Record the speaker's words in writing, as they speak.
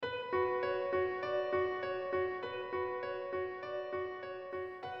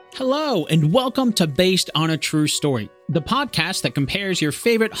Hello, and welcome to Based on a True Story, the podcast that compares your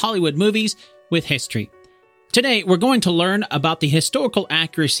favorite Hollywood movies with history. Today, we're going to learn about the historical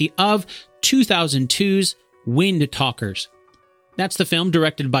accuracy of 2002's Wind Talkers. That's the film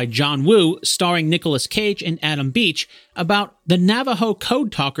directed by John Woo, starring Nicolas Cage and Adam Beach, about the Navajo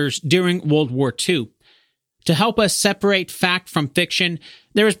code talkers during World War II. To help us separate fact from fiction,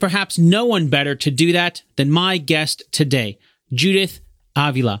 there is perhaps no one better to do that than my guest today, Judith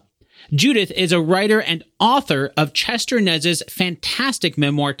Avila. Judith is a writer and author of Chester Nez's fantastic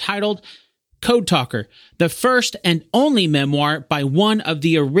memoir titled Code Talker, the first and only memoir by one of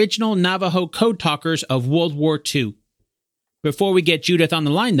the original Navajo code talkers of World War II. Before we get Judith on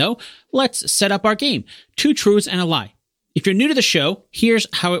the line, though, let's set up our game, Two Truths and a Lie. If you're new to the show, here's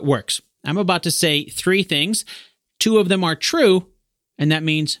how it works. I'm about to say three things. Two of them are true, and that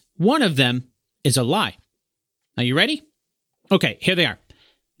means one of them is a lie. Are you ready? Okay, here they are.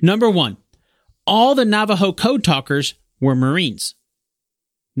 Number one, all the Navajo code talkers were Marines.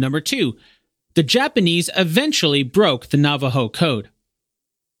 Number two, the Japanese eventually broke the Navajo code.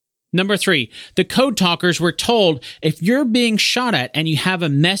 Number three, the code talkers were told if you're being shot at and you have a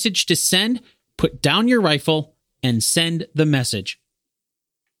message to send, put down your rifle and send the message.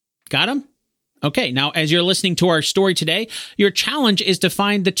 Got 'em? Okay, now as you're listening to our story today, your challenge is to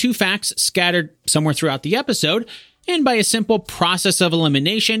find the two facts scattered somewhere throughout the episode, and by a simple process of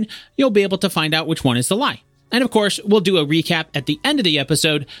elimination, you'll be able to find out which one is the lie. And of course, we'll do a recap at the end of the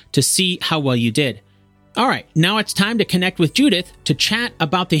episode to see how well you did. All right, now it's time to connect with Judith to chat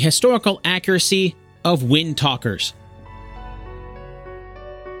about the historical accuracy of Wind Talkers.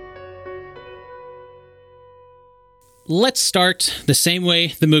 Let's start the same way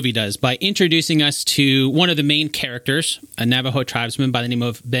the movie does, by introducing us to one of the main characters, a Navajo tribesman by the name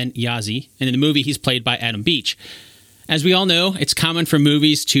of Ben Yazzie, and in the movie he's played by Adam Beach. As we all know, it's common for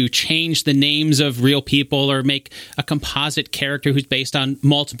movies to change the names of real people or make a composite character who's based on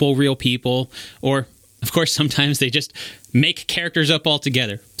multiple real people, or, of course, sometimes they just make characters up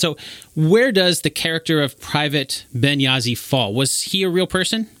altogether. So where does the character of Private Ben Yazzie fall? Was he a real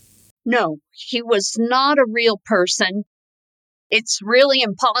person? No, he was not a real person. It's really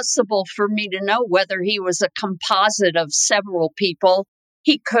impossible for me to know whether he was a composite of several people.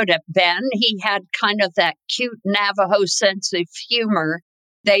 He could have been. He had kind of that cute Navajo sense of humor.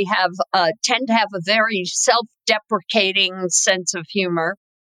 They tend to have a very self-deprecating sense of humor.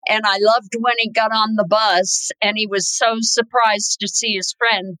 And I loved when he got on the bus and he was so surprised to see his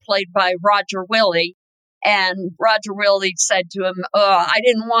friend, played by Roger Willie. And Roger Willie said to him, I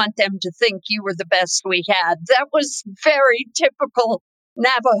didn't want them to think you were the best we had. That was very typical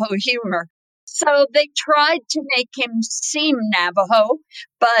Navajo humor. So they tried to make him seem Navajo,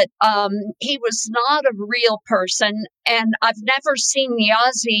 but he was not a real person. And I've never seen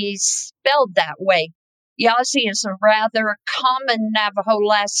Yazzie spelled that way. Yazzie is a rather common Navajo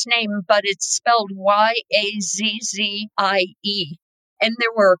last name, but it's spelled Yazzzie. And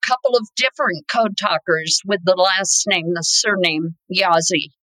there were a couple of different code talkers with the last name, the surname Yazzie.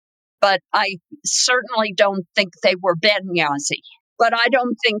 But I certainly don't think they were Ben Yazzie. But I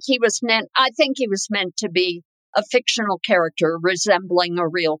don't think he was meant, I think he was meant to be a fictional character resembling a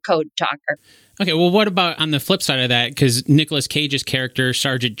real code talker. Okay, well, what about on the flip side of that? Because Nicolas Cage's character,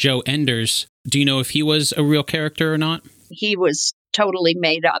 Sergeant Joe Enders, do you know if he was a real character or not? He was totally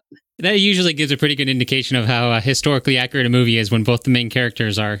made up. That usually gives a pretty good indication of how historically accurate a movie is when both the main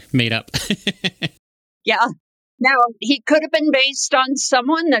characters are made up. Yeah. Now, he could have been based on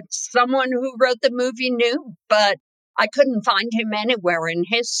someone that someone who wrote the movie knew, but I couldn't find him anywhere in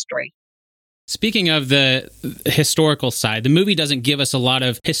history. Speaking of the historical side, the movie doesn't give us a lot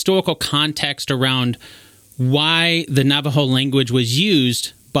of historical context around why the Navajo language was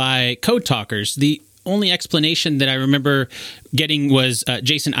used by code talkers. The only explanation that I remember getting was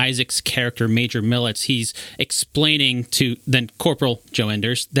Jason Isaacs' character, Major Millets. He's explaining to then Corporal Joe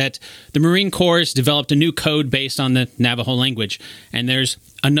Enders that the Marine Corps developed a new code based on the Navajo language. And there's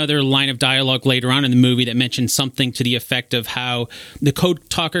another line of dialogue later on in the movie that mentions something to the effect of how the code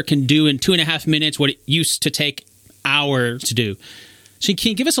talker can do in 2.5 minutes what it used to take hours to do. So can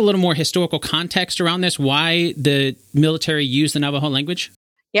you give us a little more historical context around this, why the military used the Navajo language?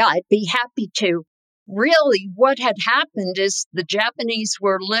 Yeah, I'd be happy to. Really, what had happened is the Japanese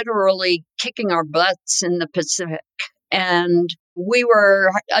were literally kicking our butts in the Pacific. And we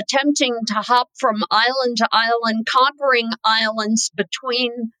were attempting to hop from island to island, conquering islands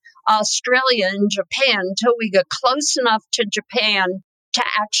between Australia and Japan until we got close enough to Japan to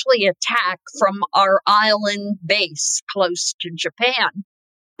actually attack from our island base close to Japan.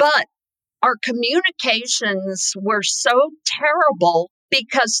 But our communications were so terrible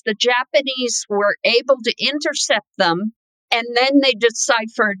because the Japanese were able to intercept them, and then they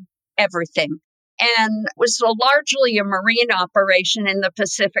deciphered everything. And it was largely a marine operation in the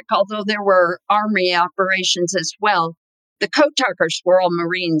Pacific, although there were army operations as well. The Code Talkers were all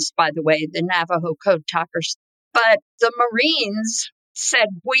Marines, by the way, the Navajo Code Talkers. But the Marines said,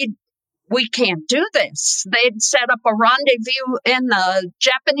 we can't do this. They'd set up a rendezvous, and the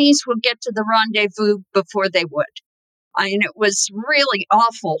Japanese would get to the rendezvous before they would. I mean, it was really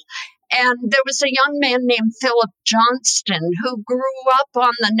awful. And there was a young man named Philip Johnston who grew up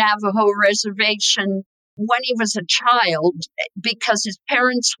on the Navajo reservation when he was a child because his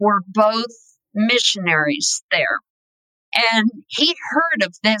parents were both missionaries there. And he heard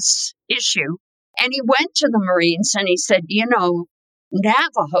of this issue, and he went to the Marines and he said,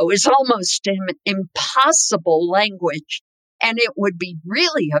 Navajo is almost an impossible language, and it would be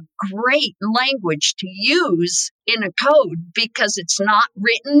really a great language to use in a code because it's not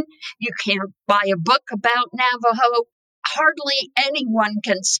written. You can't buy a book about Navajo. Hardly anyone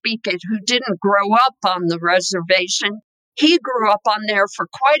can speak it who didn't grow up on the reservation. He grew up on there for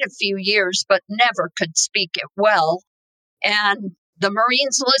quite a few years, but never could speak it well. And the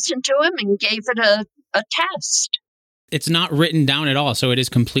Marines listened to him and gave it a test. It's not written down at all, so it is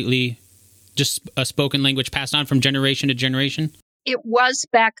completely just a spoken language passed on from generation to generation? It was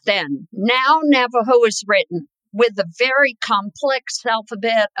back then. Now Navajo is written with a very complex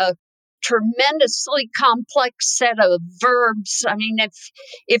alphabet, a tremendously complex set of verbs. I mean,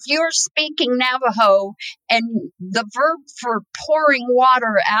 if you're speaking Navajo and the verb for pouring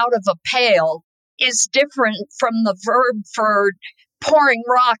water out of a pail is different from the verb for pouring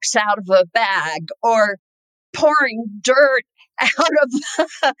rocks out of a bag or pouring dirt out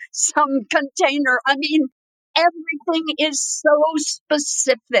of some container. I mean, everything is so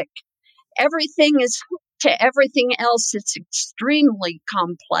specific. Everything is to everything else. It's extremely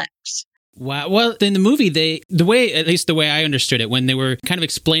complex. Wow. Well, in the movie, the way I understood it, when they were kind of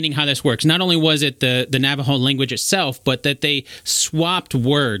explaining how this works, not only was it the Navajo language itself, but that they swapped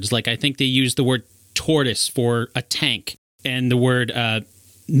words. Like I think they used the word tortoise for a tank and the word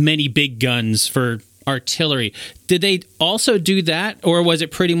many big guns for artillery. Did they also do that, or was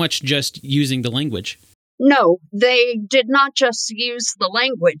it pretty much just using the language? No, they did not just use the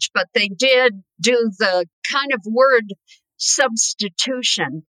language, but they did do the kind of word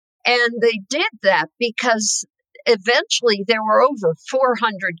substitution. And they did that because eventually there were over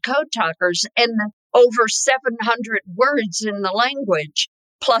 400 code talkers and over 700 words in the language,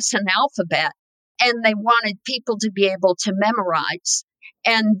 plus an alphabet. And they wanted people to be able to memorize.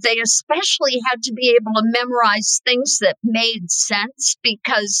 And they especially had to be able to memorize things that made sense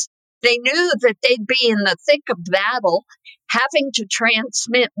because they knew that they'd be in the thick of battle, having to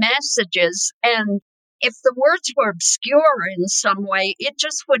transmit messages. And if the words were obscure in some way, it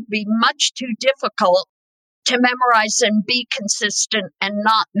just would be much too difficult to memorize and be consistent and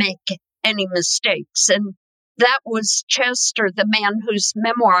not make any mistakes. And that was Chester, the man whose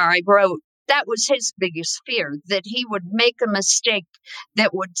memoir I wrote. That was his biggest fear, that he would make a mistake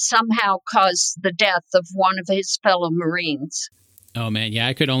that would somehow cause the death of one of his fellow Marines. Oh, man. Yeah,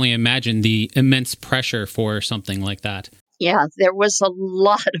 I could only imagine the immense pressure for something like that. Yeah, there was a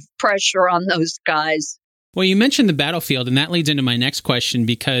lot of pressure on those guys. Well, you mentioned the battlefield, and that leads into my next question,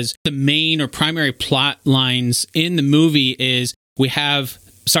 because the main or primary plot lines in the movie is we have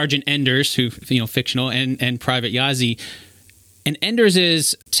Sergeant Enders, who, fictional, and Private Yazzie. And Enders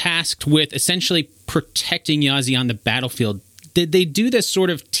is tasked with essentially protecting Yazzie on the battlefield. Did they do this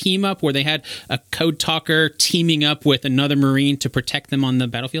sort of team up where they had a code talker teaming up with another Marine to protect them on the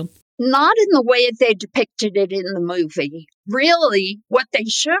battlefield? Not in the way they depicted it in the movie. Really, what they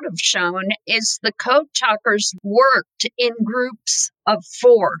should have shown is the code talkers worked in groups of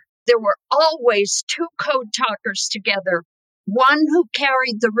 4. There were always 2 code talkers together, one who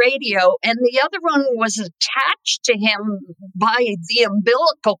carried the radio and the other one was attached to him by the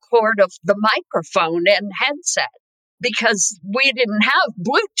umbilical cord of the microphone and headset, because we didn't have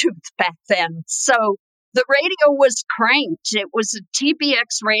Bluetooth back then. So the radio was cranked. It was a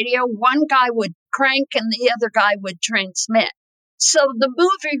TBX radio. One guy would crank and the other guy would transmit. So the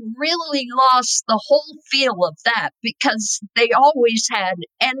movie really lost the whole feel of that because they always had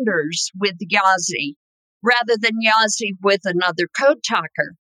Enders with Yazzie rather than Yazzie with another code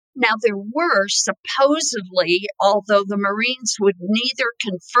talker. Now, there were supposedly, although the Marines would neither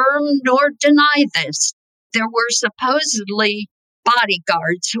confirm nor deny this, there were supposedly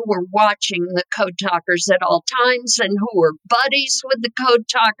bodyguards who were watching the code talkers at all times and who were buddies with the code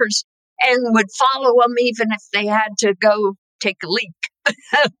talkers and would follow them even if they had to go take a leak.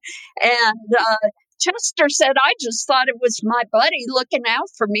 And Chester said, I just thought it was my buddy looking out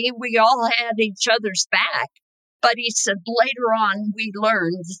for me. We all had each other's back. But he said later on, we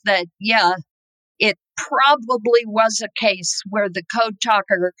learned that, yeah, it probably was a case where the code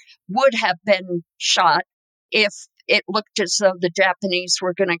talker would have been shot if it looked as though the Japanese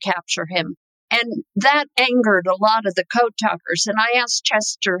were going to capture him. And that angered a lot of the code talkers. And I asked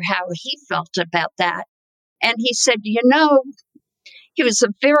Chester how he felt about that. And he said, he was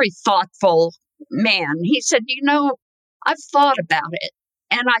a very thoughtful man. He said, I've thought about it.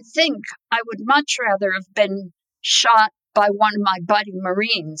 And I think I would much rather have been shot by one of my buddy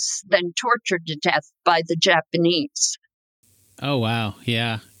Marines than tortured to death by the Japanese. Oh, wow.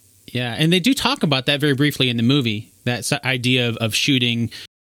 Yeah. Yeah. And they do talk about that very briefly in the movie, that idea of shooting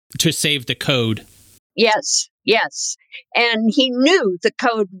to save the code. Yes. And he knew the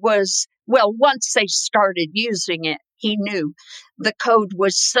code was, once they started using it, he knew the code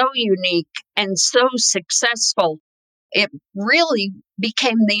was so unique and so successful. It really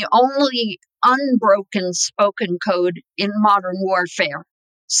became the only unbroken spoken code in modern warfare.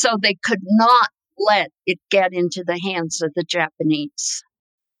 So they could not let it get into the hands of the Japanese.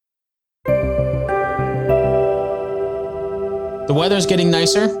 The weather's getting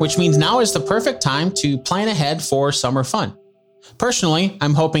nicer, which means now is the perfect time to plan ahead for summer fun. Personally,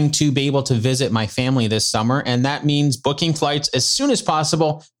 I'm hoping to be able to visit my family this summer, and that means booking flights as soon as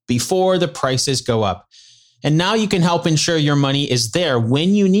possible before the prices go up. And now you can help ensure your money is there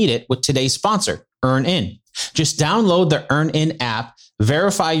when you need it with today's sponsor, EarnIn. Just download the EarnIn app,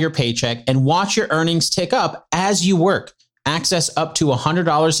 verify your paycheck, and watch your earnings tick up as you work. Access up to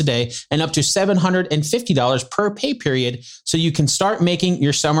 $100 a day and up to $750 per pay period so you can start making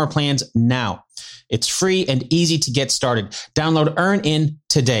your summer plans now. It's free and easy to get started. Download EarnIn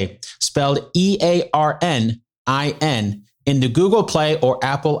today, spelled EARNIN, in the Google Play or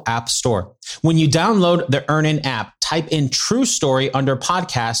Apple App Store. When you download the EarnIn app, type in True Story under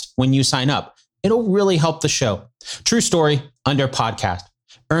podcast when you sign up. It'll really help the show. True Story under podcast.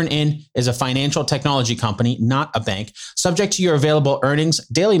 EarnIn is a financial technology company, not a bank, subject to your available earnings,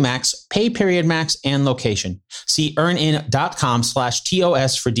 daily max, pay period max, and location. See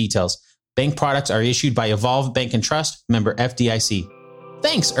earnin.com/TOS for details. Bank products are issued by Evolve Bank and Trust, member FDIC.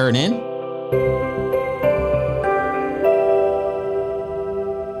 Thanks, EarnIn.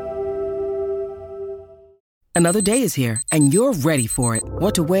 Another day is here, and you're ready for it.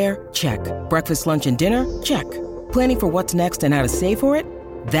 What to wear? Check. Breakfast, lunch, and dinner? Check. Planning for what's next and how to save for it?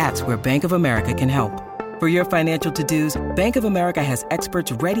 That's where Bank of America can help. For your financial to-dos, Bank of America has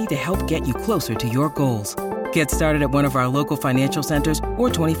experts ready to help get you closer to your goals. Get started at one of our local financial centers or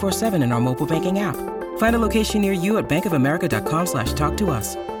 24/7 in our mobile banking app. Find a location near you at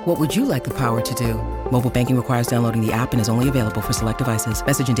bankofamerica.com/talktous. What would you like the power to do? Mobile banking requires downloading the app and is only available for select devices.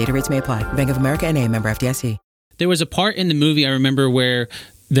 Message and data rates may apply. Bank of America NA, member FDIC. There was a part in the movie I remember where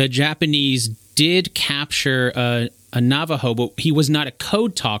the Japanese did capture a Navajo, but he was not a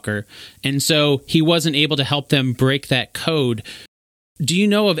code talker, and so he wasn't able to help them break that code. Do you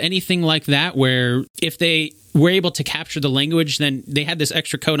know of anything like that where if they were able to capture the language, then they had this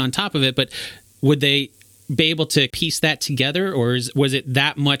extra code on top of it, but would they be able to piece that together, or was it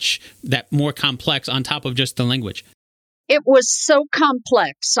that more complex on top of just the language? It was so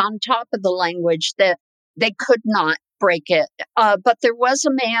complex on top of the language that they could not break it. But there was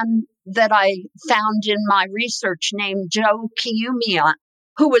a man that I found in my research named Joe Kiyomiya,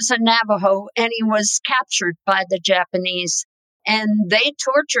 who was a Navajo, and he was captured by the Japanese. And they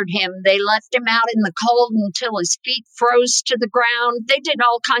tortured him. They left him out in the cold until his feet froze to the ground. They did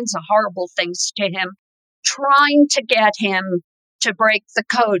all kinds of horrible things to him, trying to get him to break the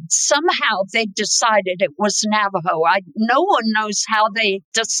code. Somehow they decided it was Navajo. No one knows how they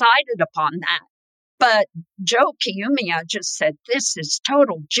decided upon that. But Joe Kiyomiya just said, this is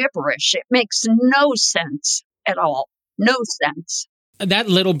total gibberish. It makes no sense at all. No sense. That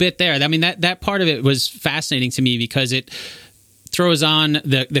little bit there, I mean, that part of it was fascinating to me because it throws on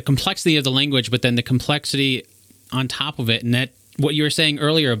the complexity of the language, but then the complexity on top of it. And that what you were saying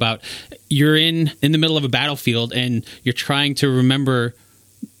earlier about you're in the middle of a battlefield and you're trying to remember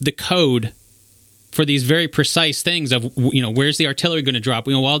the code for these very precise things of, where's the artillery going to drop?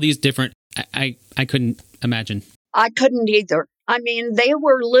 All these different, I couldn't imagine. I couldn't either. I mean, they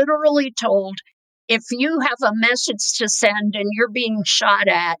were literally told, if you have a message to send and you're being shot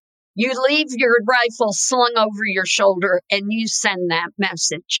at, you leave your rifle slung over your shoulder and you send that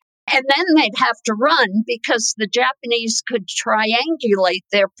message. And then they'd have to run because the Japanese could triangulate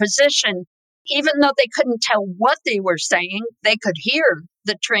their position. Even though they couldn't tell what they were saying, they could hear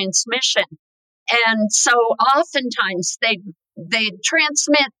the transmission. And so oftentimes they'd they'd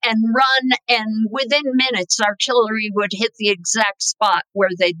transmit and run, and within minutes, artillery would hit the exact spot where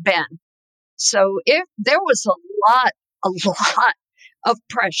they'd been. So if there was a lot of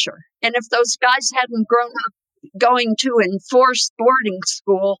pressure. And if those guys hadn't grown up going to enforced boarding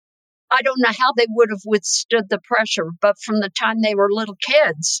school, I don't know how they would have withstood the pressure. But from the time they were little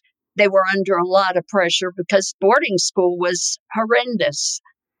kids, they were under a lot of pressure because boarding school was horrendous.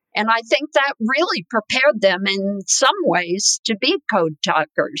 And I think that really prepared them in some ways to be code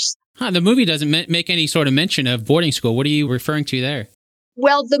talkers. The movie doesn't make any sort of mention of boarding school. What are you referring to there?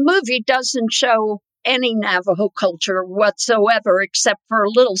 Well, the movie doesn't show any Navajo culture whatsoever, except for a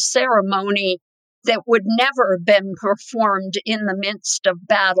little ceremony that would never have been performed in the midst of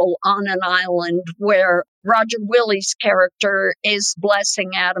battle on an island where Roger Willie's character is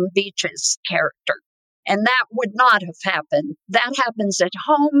blessing Adam Beach's character. And that would not have happened. That happens at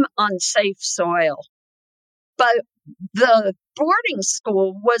home on safe soil. But the boarding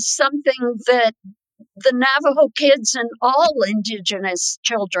school was something that the Navajo kids and all indigenous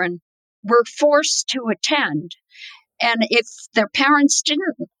children were forced to attend. And if their parents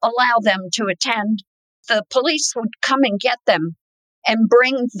didn't allow them to attend, the police would come and get them and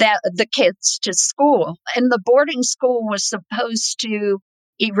bring the kids to school. And the boarding school was supposed to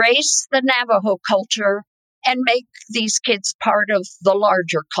erase the Navajo culture and make these kids part of the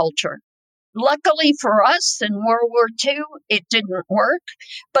larger culture. Luckily for us, in World War II, it didn't work,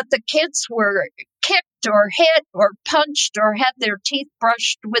 but the kids were kicked or hit or punched or had their teeth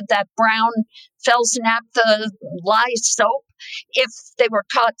brushed with that brown Fels Naphtha lye soap if they were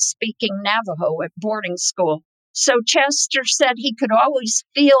caught speaking Navajo at boarding school. So Chester said he could always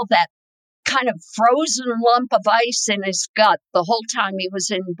feel that kind of frozen lump of ice in his gut the whole time he was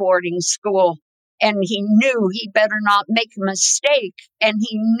in boarding school. And he knew he better not make a mistake. And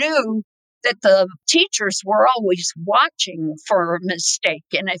he knew that the teachers were always watching for a mistake.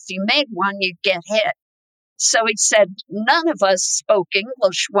 And if you made one, you'd get hit. So he said, none of us spoke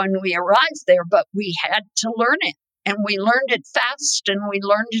English when we arrived there, but we had to learn it. And we learned it fast and we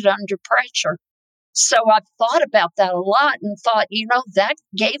learned it under pressure. So I've thought about that a lot and thought, that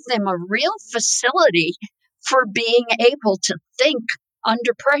gave them a real facility for being able to think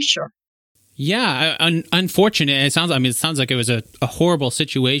under pressure. Yeah, unfortunate. It sounds like it was a horrible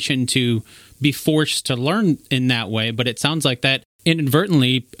situation to be forced to learn in that way, but it sounds like that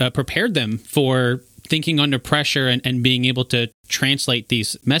inadvertently prepared them for thinking under pressure and being able to translate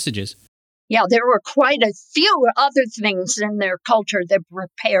these messages. Yeah, there were quite a few other things in their culture that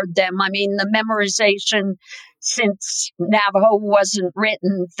prepared them. I mean, the memorization, since Navajo wasn't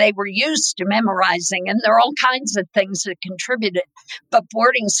written, they were used to memorizing, and there are all kinds of things that contributed. But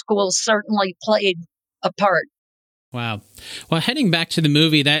boarding schools certainly played a part. Wow. Well, heading back to the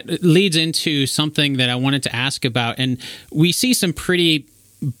movie, that leads into something that I wanted to ask about. And we see some pretty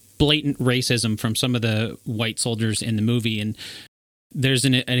blatant racism from some of the white soldiers in the movie. And there's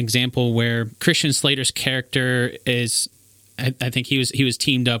an example where Christian Slater's character is, I think he was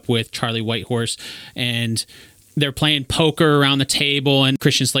teamed up with Charlie Whitehorse, and they're playing poker around the table, and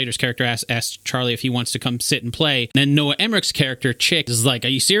Christian Slater's character asks Charlie if he wants to come sit and play. And then Noah Emmerich's character, Chick, is like, are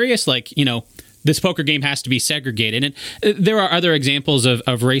you serious? Like, this poker game has to be segregated. And there are other examples of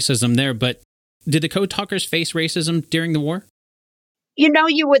racism there, but did the Code Talkers face racism during the war?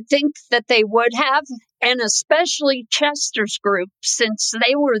 You would think that they would have, and especially Chester's group, since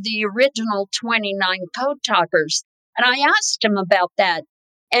they were the original 29 Code Talkers. And I asked him about that,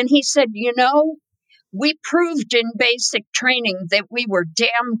 and he said, we proved in basic training that we were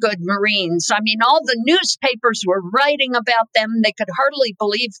damn good Marines. I mean, all the newspapers were writing about them. They could hardly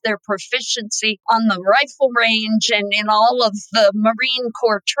believe their proficiency on the rifle range and in all of the Marine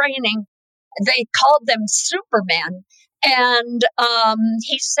Corps training. They called them Supermen. And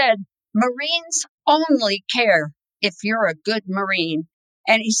he said, Marines only care if you're a good Marine.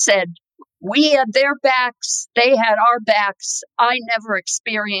 And he said, we had their backs, they had our backs. I never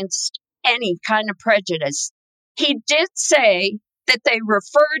experienced any kind of prejudice. He did say that they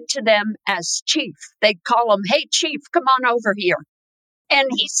referred to them as Chief. They'd call him, hey, Chief, come on over here. And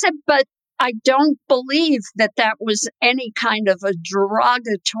he said, but I don't believe that was any kind of a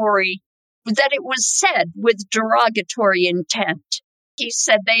derogatory, that it was said with derogatory intent. He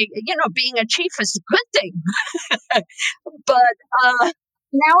said being a chief is a good thing. But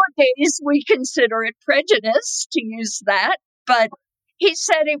nowadays we consider it prejudice to use that. But he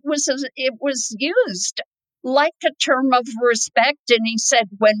said it was used like a term of respect. And he said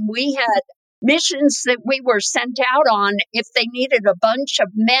when we had missions that we were sent out on, if they needed a bunch of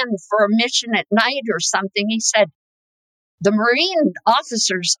men for a mission at night or something, he said the Marine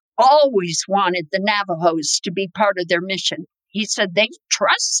officers always wanted the Navajos to be part of their mission. He said, they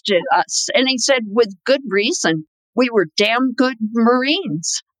trusted us. And he said, with good reason. We were damn good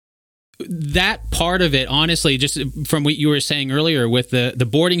Marines. That part of it, honestly, just from what you were saying earlier with the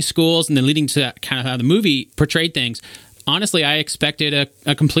boarding schools and then leading to that kind of how the movie portrayed things, honestly, I expected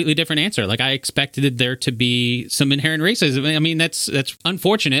a completely different answer. Like, I expected there to be some inherent racism. I mean, that's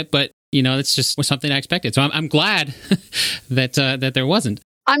unfortunate, but, it's just something I expected. So I'm glad that there wasn't.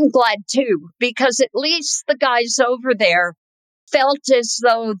 I'm glad, too, because at least the guys over there felt as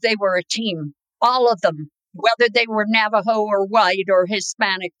though they were a team, all of them. Whether they were Navajo or white or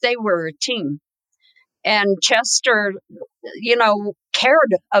Hispanic, they were a team. And Chester,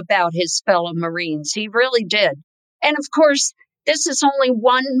 cared about his fellow Marines. He really did. And of course, this is only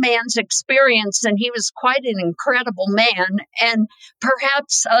one man's experience, and he was quite an incredible man. And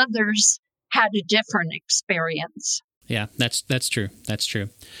perhaps others had a different experience. Yeah, that's true. That's true.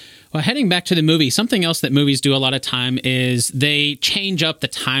 Well, heading back to the movie, something else that movies do a lot of time is they change up the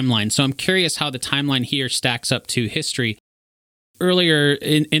timeline. So I'm curious how the timeline here stacks up to history. Earlier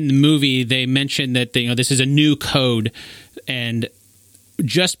in the movie, they mentioned that this is a new code, and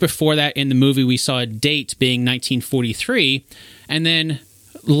just before that in the movie, we saw a date being 1943, and then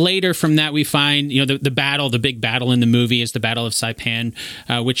later from that, we find the big battle in the movie is the Battle of Saipan,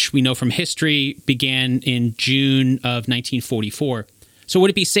 which we know from history began in June of 1944. So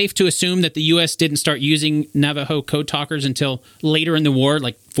would it be safe to assume that the U.S. didn't start using Navajo code talkers until later in the war,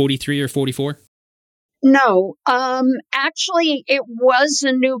 like 43 or 44? No. Actually, it was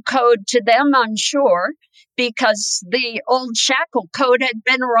a new code to them, I'm sure, because the old Shackle code had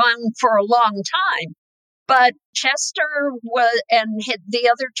been around for a long time. But Chester and the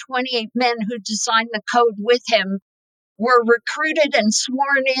other 28 men who designed the code with him were recruited and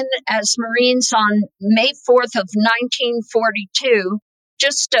sworn in as Marines on May 4th of 1942.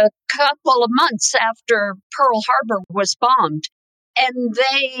 Just a couple of months after Pearl Harbor was bombed. And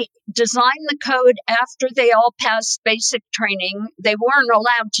they designed the code after they all passed basic training. They weren't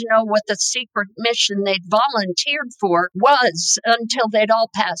allowed to know what the secret mission they'd volunteered for was until they'd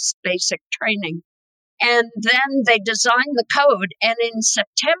all passed basic training. And then they designed the code, and in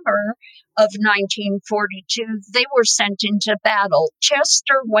September of 1942, they were sent into battle.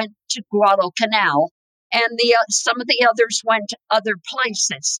 Chester went to Guadalcanal, and some of the others went to other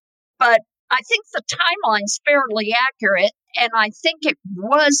places. But I think the timeline's fairly accurate, and I think it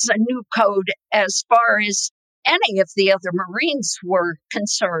was a new code as far as any of the other Marines were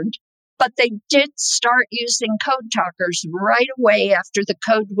concerned. But they did start using code talkers right away after the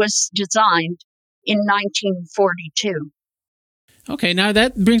code was designed in 1942. Okay, now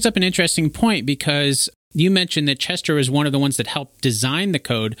that brings up an interesting point, because you mentioned that Chester was one of the ones that helped design the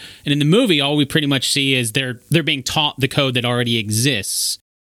code. And in the movie, all we pretty much see is they're being taught the code that already exists.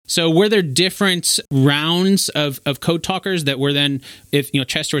 So were there different rounds of code talkers that were then, if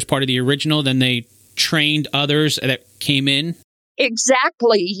Chester was part of the original, then they trained others that came in?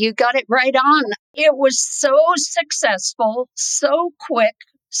 Exactly. You got it right on. It was so successful, so quick,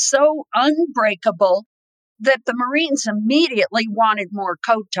 so unbreakable that the Marines immediately wanted more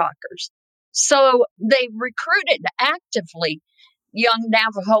code talkers. So they recruited actively young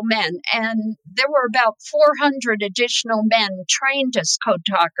Navajo men, and there were about 400 additional men trained as code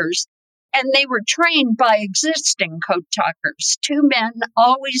talkers, and they were trained by existing code talkers. 2 men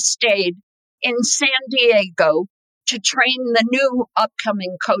always stayed in San Diego to train the new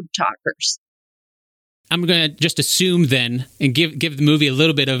upcoming code talkers. I'm going to just assume then, and give the movie a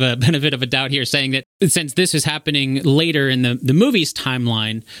little bit of a benefit of a doubt here, saying that since this is happening later in the movie's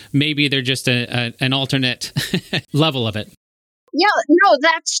timeline, maybe they're just an alternate level of it. Yeah, no,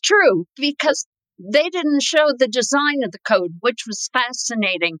 that's true, because they didn't show the design of the code, which was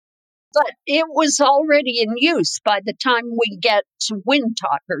fascinating. But it was already in use by the time we get to Wind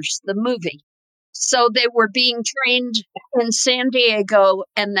Talkers, the movie. So they were being trained in San Diego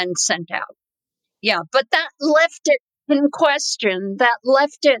and then sent out. Yeah, but that left it in question. That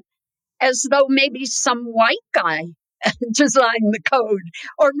left it as though maybe some white guy designed the code,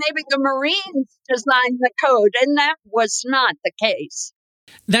 or maybe the Marines designed the code, and that was not the case.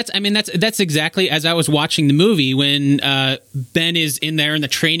 That's exactly as I was watching the movie when Ben is in there in the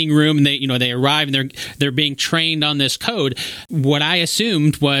training room, and they arrive and they're being trained on this code. What I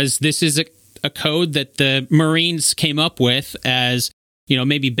assumed was this is a code that the Marines came up with as,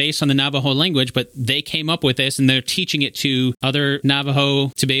 maybe based on the Navajo language, but they came up with this and they're teaching it to other Navajo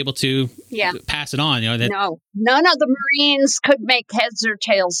to be able to pass it on. No, none of the Marines could make heads or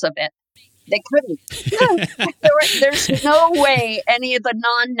tails of it. They couldn't. There's no way any of the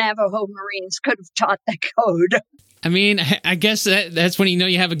non-Navajo Marines could have taught the code. I mean, I guess that's when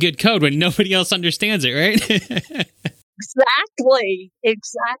you have a good code, when nobody else understands it, right?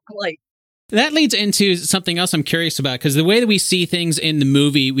 Exactly. That leads into something else I'm curious about, because the way that we see things in the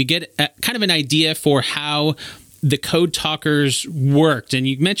movie, we get kind of an idea for how the Code Talkers worked. And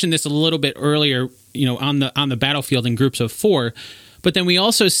you mentioned this a little bit earlier, on the battlefield in groups of 4. But then we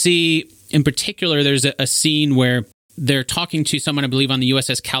also see, in particular, there's a scene where they're talking to someone, I believe, on the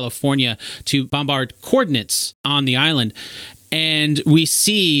USS California to bombard coordinates on the island. And we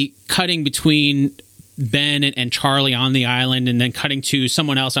see cutting between Ben and Charlie on the island, and then cutting to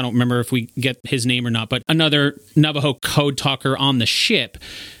someone else. I don't remember if we get his name or not, but another Navajo code talker on the ship.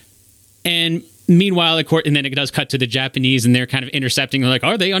 And meanwhile, and then it does cut to the Japanese, and they're kind of intercepting. They're like,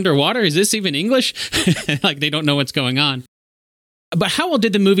 are they underwater? Is this even English? Like, they don't know what's going on. But how well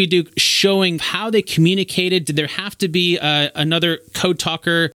did the movie do showing how they communicated? Did there have to be another code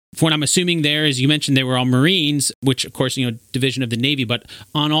talker? For what I'm assuming there, as you mentioned, they were all Marines, which, of course, division of the Navy. But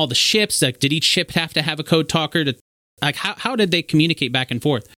on all the ships, like, did each ship have to have a code talker? How did they communicate back and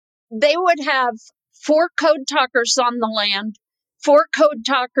forth? They would have 4 code talkers on the land, 4 code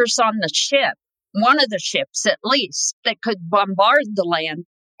talkers on the ship, one of the ships at least, that could bombard the land.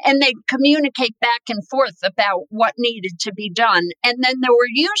 And they'd communicate back and forth about what needed to be done. And then there were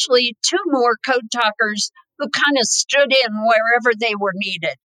usually 2 more code talkers who kind of stood in wherever they were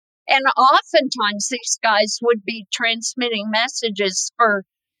needed. And oftentimes these guys would be transmitting messages for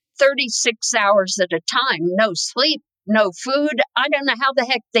 36 hours at a time. No sleep, no food. I don't know how the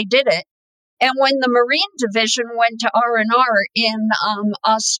heck they did it. And when the Marine Division went to R&R in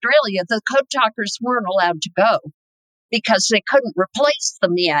Australia, the code talkers weren't allowed to go because they couldn't replace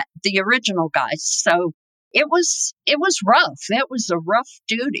them yet, the original guys. So it was rough. It was a rough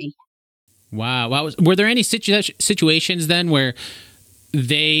duty. Wow. Were there any situations then where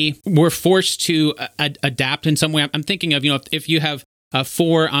they were forced to adapt in some way? I'm thinking of, if you have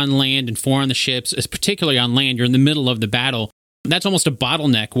 4 on land and 4 on the ships, particularly on land, you're in the middle of the battle. That's almost a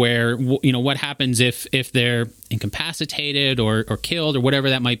bottleneck where, what happens if they're incapacitated or killed or whatever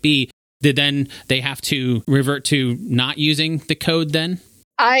that might be. Then they have to revert to not using the code then?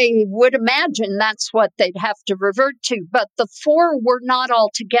 I would imagine that's what they'd have to revert to. But the 4 were not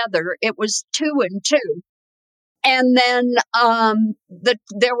all together. It was 2 and 2. And then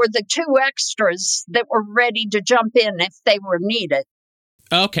there were the 2 extras that were ready to jump in if they were needed.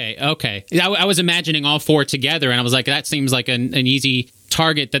 Okay. I was imagining all 4 together, and I was like, that seems like an easy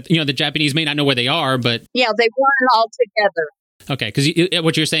target that, the Japanese may not know where they are, but... Yeah, they weren't all together. Okay, because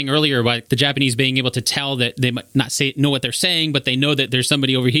what you were saying earlier about the Japanese being able to tell that they might not know what they're saying, but they know that there's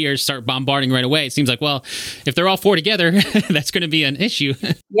somebody over here, start bombarding right away. It seems like, well, if they're all 4 together, that's going to be an issue.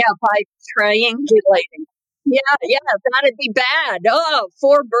 Yeah, by triangulating. Yeah, that'd be bad. Oh,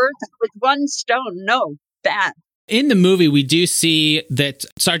 4 birds with 1 stone. No, bad. In the movie, we do see that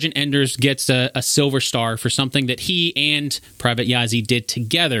Sergeant Enders gets a Silver Star for something that he and Private Yazzie did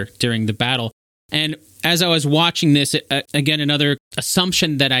together during the battle. And as I was watching this, again, another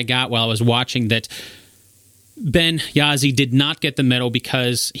assumption that I got while I was watching, that Ben Yazzie did not get the medal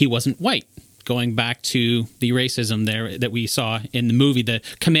because he wasn't white. Going back to the racism there that we saw in the movie, the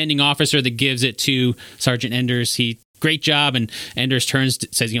commanding officer that gives it to Sergeant Enders, great job, and Enders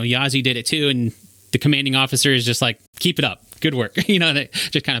says, Yazzie did it too, and the commanding officer is just like, keep it up, good work, that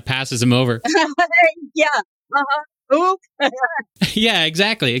just kind of passes him over. Yeah, Oop. Yeah,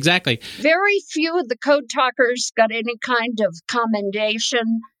 exactly. Very few of the code talkers got any kind of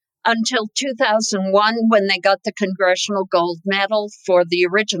commendation until 2001, when they got the Congressional Gold Medal for the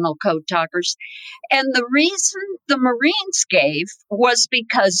original code talkers. And the reason the Marines gave was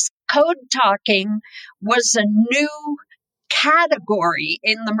because code talking was a new category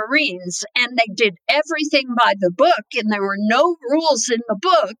in the Marines, and they did everything by the book, and there were no rules in the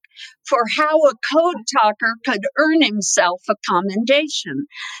book for how a code talker could earn himself a commendation.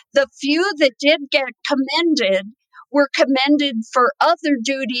 The few that did get commended were commended for other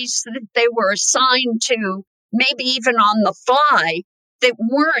duties that they were assigned to, maybe even on the fly, that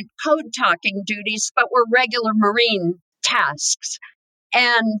weren't code talking duties, but were regular Marine tasks.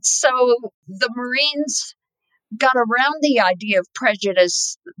 And so the Marines got around the idea of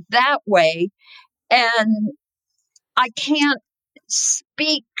prejudice that way. And I can't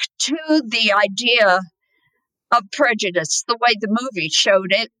speak to the idea of prejudice the way the movie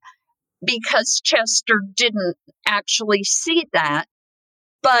showed it, because Chester didn't actually see that.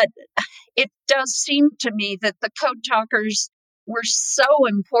 But it does seem to me that the code talkers were so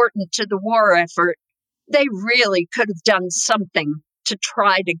important to the war effort, they really could have done something to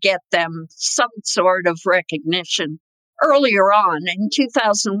try to get them some sort of recognition. Earlier on, in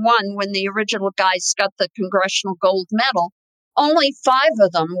 2001, when the original guys got the Congressional Gold Medal, only 5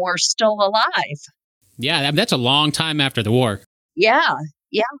 of them were still alive. Yeah, that's a long time after the war. Yeah,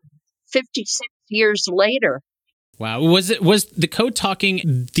 56 years later. Wow. Was the code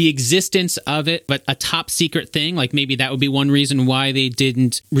talking, the existence of it, but a top secret thing? Like maybe that would be one reason why they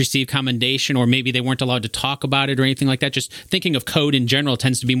didn't receive commendation, or maybe they weren't allowed to talk about it or anything like that. Just thinking of code in general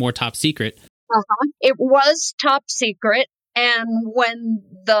tends to be more top secret. It was top secret. And when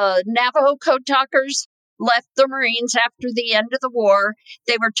the Navajo code talkers left the Marines after the end of the war,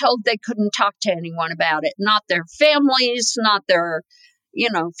 they were told they couldn't talk to anyone about it. Not their families, not their,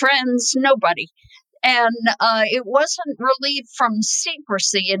 friends, nobody. And it wasn't relieved from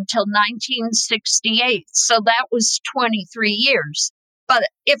secrecy until 1968. So that was 23 years. But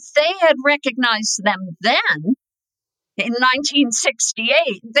if they had recognized them then, in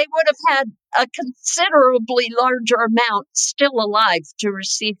 1968, they would have had a considerably larger amount still alive to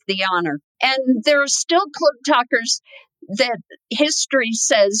receive the honor. And there are still code talkers that history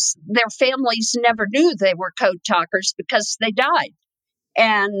says their families never knew they were code talkers because they died.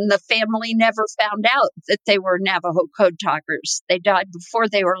 And the family never found out that they were Navajo code talkers. They died before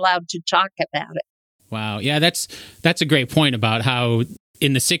they were allowed to talk about it. Wow. Yeah, that's a great point about how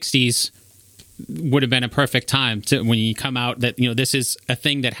in the 60s would have been a perfect time to, when you come out, that, this is a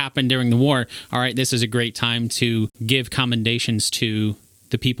thing that happened during the war. All right, this is a great time to give commendations to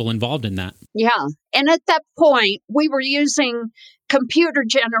the people involved in that. Yeah. And at that point, we were using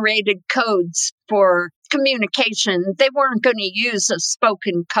computer-generated codes for communication. They weren't going to use a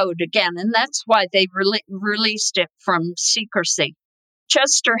spoken code again, and that's why they released it from secrecy.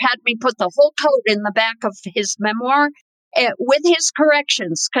 Chester had me put the whole code in the back of his memoir with his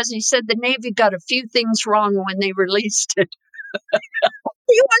corrections, because he said the Navy got a few things wrong when they released it.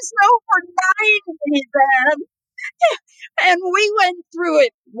 He was over 90 then. And we went through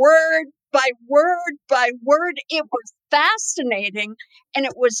it word by word by word. It was fascinating, and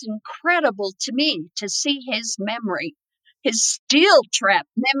it was incredible to me to see his memory, his steel trap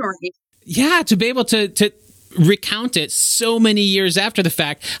memory. Yeah, to be able to recount it so many years after the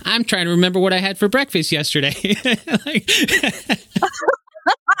fact. I'm trying to remember what I had for breakfast yesterday. I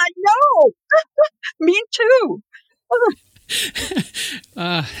know. Me too.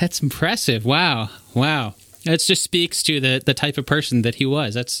 That's impressive. Wow. That just speaks to the type of person that he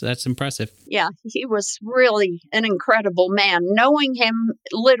was. That's impressive. Yeah, he was really an incredible man. Knowing him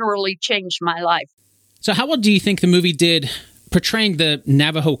literally changed my life. So how well do you think the movie did portraying the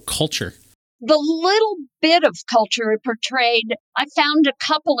Navajo culture? The little bit of culture it portrayed, I found a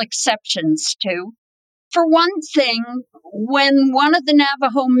couple exceptions to. For one thing, when one of the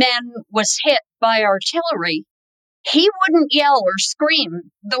Navajo men was hit by artillery, he wouldn't yell or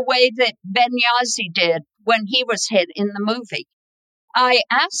scream the way that Ben Yazzie did when he was hit in the movie. I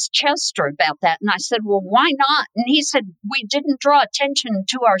asked Chester about that, and I said, well, why not? And he said, we didn't draw attention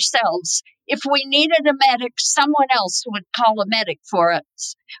to ourselves. If we needed a medic, someone else would call a medic for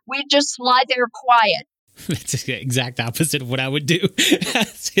us. We'd just lie there quiet. That's the exact opposite of what I would do.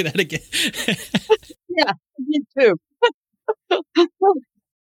 Say that again. Yeah, me too.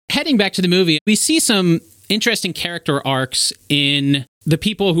 Heading back to the movie, we see some interesting character arcs in the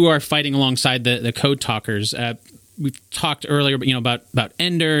people who are fighting alongside the code talkers. We've talked earlier, about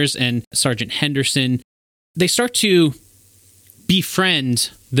Enders and Sergeant Henderson. They start to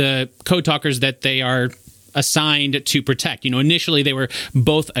befriend the code talkers that they are assigned to protect. Initially they were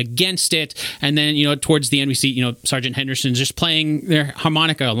both against it, and then towards the end we see Sergeant Henderson's just playing their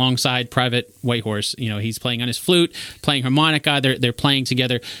harmonica alongside Private Whitehorse. He's playing on his flute, playing harmonica. They're playing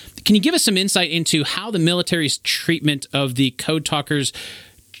together. Can you give us some insight into how the military's treatment of the code talkers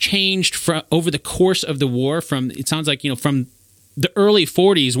changed over the course of the war? From, it sounds like, from the early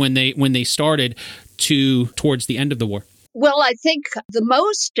 40s when they started to towards the end of the war. Well, I think the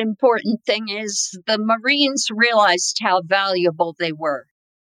most important thing is the Marines realized how valuable they were.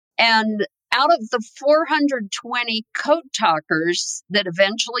 And out of the 420 code talkers that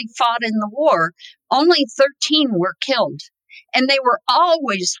eventually fought in the war, only 13 were killed. And they were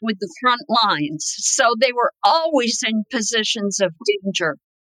always with the front lines. So they were always in positions of danger.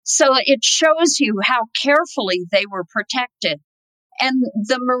 So it shows you how carefully they were protected. And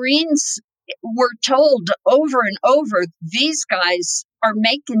the Marines were told over and over, these guys are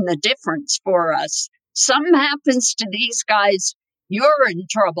making the difference for us. Something happens to these guys, you're in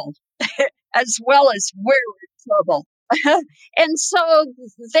trouble, as well as we're in trouble. And so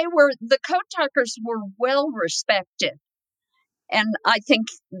the code talkers were well respected. And I think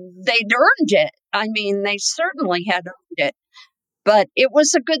they'd earned it. I mean, they certainly had earned it. But it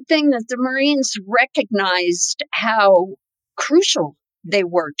was a good thing that the Marines recognized how crucial they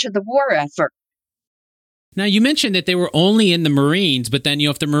were to the war effort. Now, you mentioned that they were only in the Marines, but then,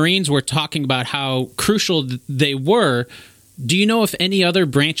 if the Marines were talking about how crucial they were, do you know if any other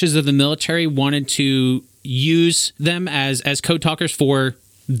branches of the military wanted to use them as code talkers for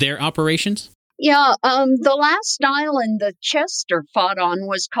their operations? Yeah, the last island that Chester fought on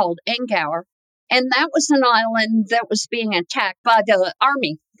was called Engower, and that was an island that was being attacked by the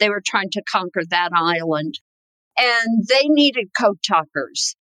Army. They were trying to conquer that island, and they needed code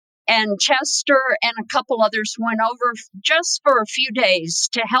talkers. And Chester and a couple others went over just for a few days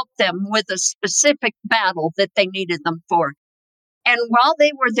to help them with a specific battle that they needed them for. And while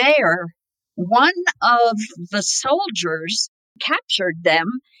they were there, one of the soldiers captured them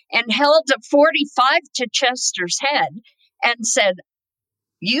and held a .45 to Chester's head and said,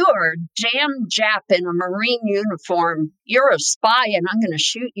 "You are a damn Jap in a Marine uniform. You're a spy, and I'm going to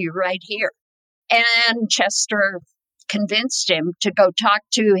shoot you right here." And Chester convinced him to go talk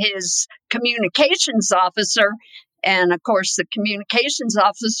to his communications officer. And of course, the communications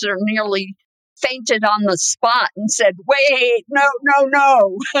officer nearly fainted on the spot and said, "Wait,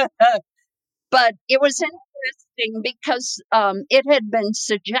 no." But it was interesting because it had been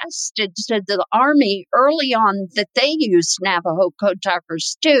suggested to the Army early on that they used Navajo code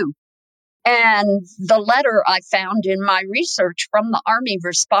talkers too. And the letter I found in my research from the Army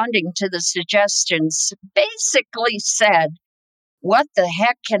responding to the suggestions basically said, what the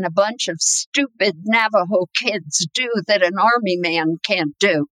heck can a bunch of stupid Navajo kids do that an Army man can't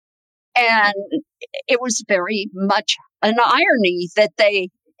do? And it was very much an irony that they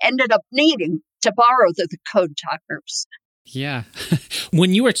ended up needing to borrow the code talkers. Yeah.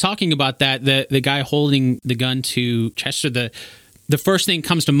 When you were talking about that, the guy holding the gun to Chester, the first thing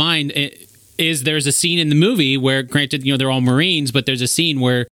comes to mind is there's a scene in the movie where, granted, they're all Marines, but there's a scene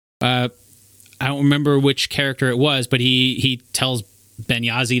where I don't remember which character it was, but he tells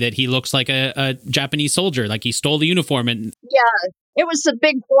Benyazi that he looks like a Japanese soldier, like he stole the uniform. And yeah, it was the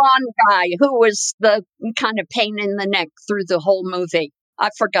big blonde guy who was the kind of pain in the neck through the whole movie. I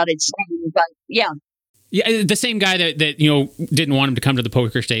forgot its name, but yeah. Yeah, the same guy that didn't want him to come to the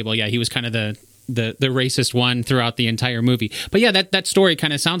poker table. Yeah, he was kind of the racist one throughout the entire movie. But yeah, that story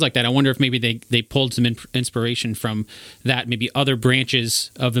kind of sounds like that. I wonder if maybe they pulled some inspiration from that, maybe other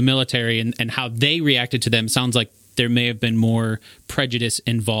branches of the military and how they reacted to them. Sounds like there may have been more prejudice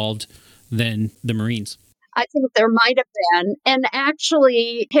involved than the Marines. I think there might have been. And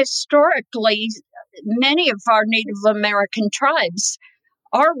actually, historically, many of our Native American tribes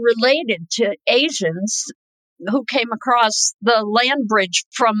are related to Asians who came across the land bridge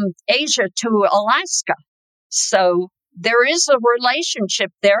from Asia to Alaska. So there is a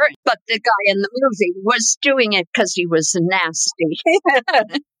relationship there, but the guy in the movie was doing it because he was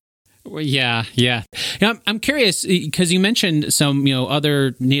nasty. Well, yeah. I'm curious because you mentioned some,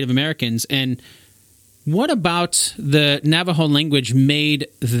 other Native Americans, and what about the Navajo language made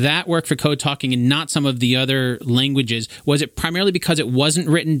that work for code talking and not some of the other languages? Was it primarily because it wasn't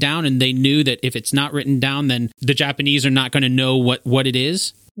written down and they knew that if it's not written down, then the Japanese are not going to know what it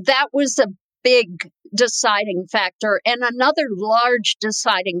is? That was a big deciding factor. And another large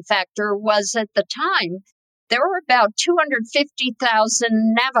deciding factor was at the time, there were about 250,000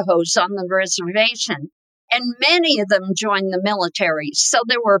 Navajos on the reservation. And many of them joined the military. So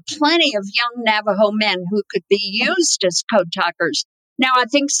there were plenty of young Navajo men who could be used as code talkers. Now, I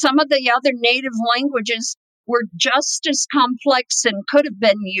think some of the other native languages were just as complex and could have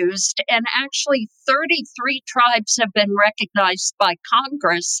been used. And actually, 33 tribes have been recognized by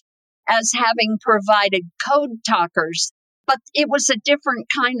Congress as having provided code talkers. But it was a different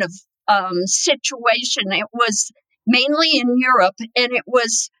kind of situation. It was mainly in Europe, and it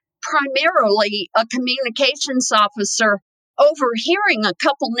was primarily a communications officer overhearing a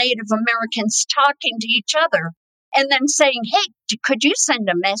couple Native Americans talking to each other and then saying, "Hey, could you send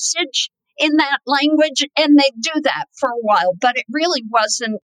a message in that language?" And they'd do that for a while, but it really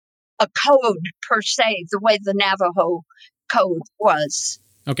wasn't a code per se, the way the Navajo code was.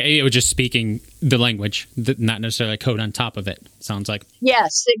 Okay, it was just speaking the language, not necessarily a code on top of it, sounds like.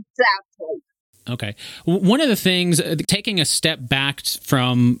 Yes, exactly. Okay. One of the things, taking a step back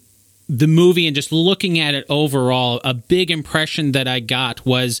from the movie and just looking at it overall, a big impression that I got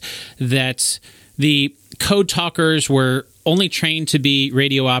was that the code talkers were only trained to be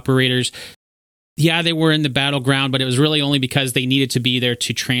radio operators. Yeah, they were in the battleground, but it was really only because they needed to be there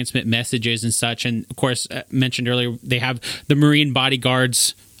to transmit messages and such. And of course, mentioned earlier, they have the Marine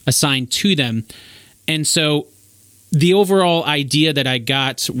bodyguards assigned to them. And so the overall idea that I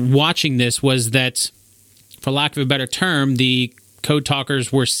got watching this was that, for lack of a better term, the code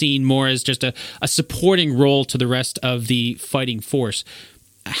talkers were seen more as just a supporting role to the rest of the fighting force.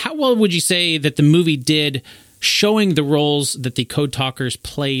 how well would you say that the movie did showing the roles that the Code Talkers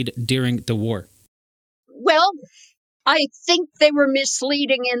played during the war? Well, I think they were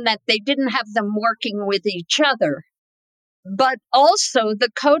misleading in that they didn't have them working with each other. But also the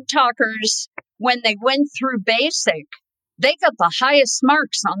Code Talkers, when they went through basic, they got the highest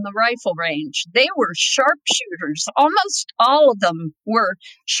marks on the rifle range. They were sharpshooters. Almost all of them were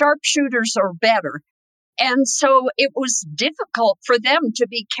sharpshooters or better. And so it was difficult for them to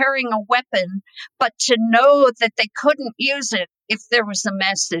be carrying a weapon, but to know that they couldn't use it if there was a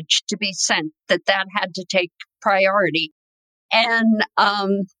message to be sent, that had to take priority. And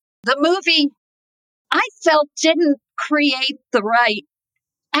the movie, I felt, didn't create the right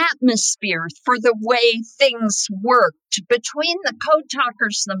atmosphere for the way things worked between the Code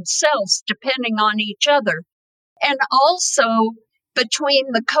Talkers themselves, depending on each other, and also between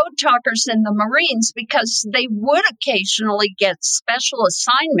the Code Talkers and the Marines, because they would occasionally get special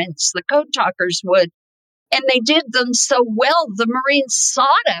assignments, the Code Talkers would, and they did them so well, the Marines sought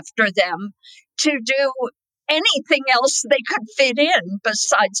after them to do anything else they could fit in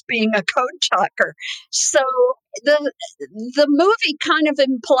besides being a Code Talker. So the movie kind of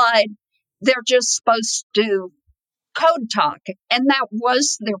implied they're just supposed to code talk, and that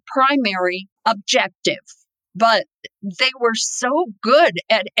was their primary objective. But they were so good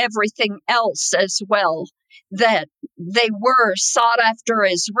at everything else as well that they were sought after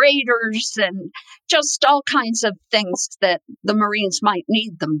as raiders and just all kinds of things that the Marines might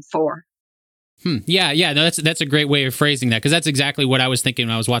need them for. Yeah. No, that's a great way of phrasing that, because that's exactly what I was thinking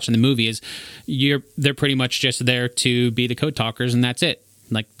when I was watching the movie. Is they're pretty much just there to be the Code Talkers, and that's it.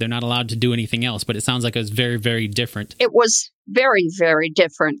 Like, they're not allowed to do anything else. But it sounds like it was very, very different. It was very, very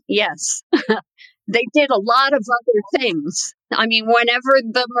different. Yes, they did a lot of other things. I mean, whenever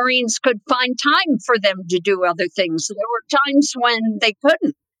the Marines could find time for them to do other things, there were times when they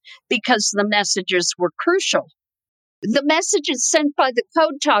couldn't because the messages were crucial. The messages sent by the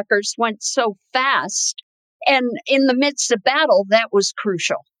Code Talkers went so fast, and in the midst of battle, that was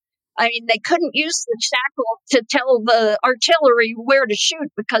crucial. I mean, they couldn't use the shackle to tell the artillery where to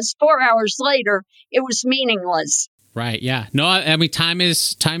shoot because 4 hours later, it was meaningless. Right, yeah. No, I mean, time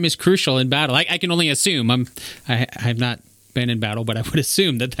is crucial in battle. I can only assume. I've not been in battle, but I would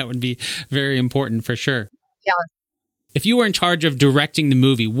assume that would be very important for sure. Yeah. If you were in charge of directing the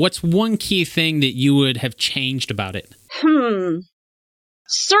movie, what's one key thing that you would have changed about it?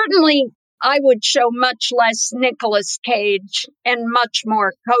 Certainly, I would show much less Nicolas Cage and much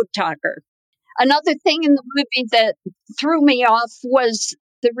more Code Talker. Another thing in the movie that threw me off was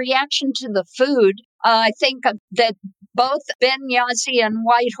the reaction to the food. I think that both Benghazi and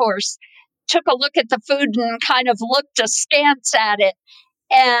Whitehorse took a look at the food and kind of looked askance at it.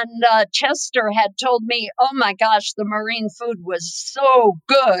 And Chester had told me, oh my gosh, the Marine food was so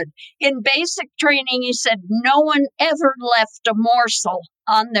good. In basic training, he said no one ever left a morsel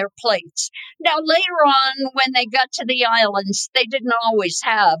on their plates. Now, later on, when they got to the islands, they didn't always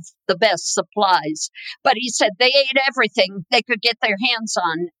have the best supplies. But he said they ate everything they could get their hands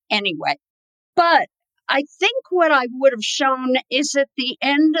on anyway. But I think what I would have shown is at the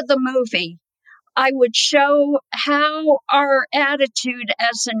end of the movie, I would show how our attitude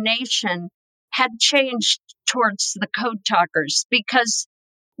as a nation had changed towards the Code Talkers. Because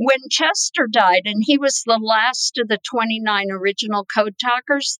when Chester died, and he was the last of the 29 original Code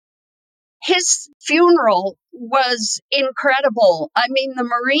Talkers, his funeral was incredible. I mean, the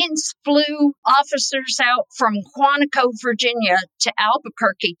Marines flew officers out from Quantico, Virginia to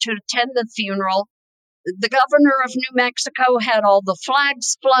Albuquerque to attend the funeral. The governor of New Mexico had all the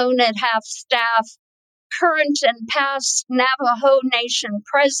flags flown at half staff. Current and past Navajo Nation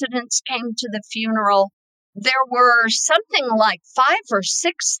presidents came to the funeral. There were something like 5,000 or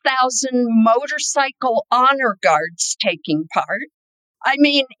 6,000 motorcycle honor guards taking part. I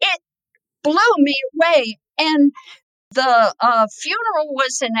mean, it blew me away. And the funeral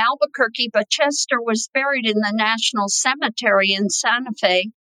was in Albuquerque, but Chester was buried in the National Cemetery in Santa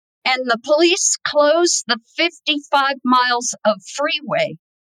Fe. And the police closed the 55 miles of freeway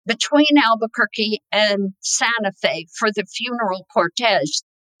between Albuquerque and Santa Fe for the funeral cortege.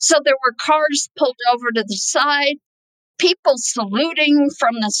 So there were cars pulled over to the side, people saluting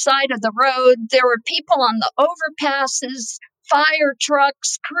from the side of the road. There were people on the overpasses, fire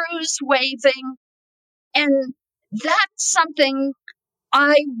trucks, crews waving. And that's something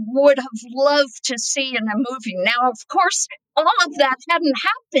I would have loved to see in a movie. Now, of course, all of that hadn't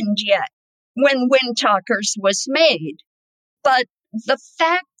happened yet when Windtalkers was made. But the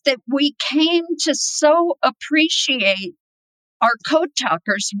fact that we came to so appreciate our Code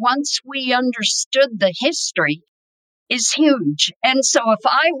Talkers once we understood the history is huge. And so if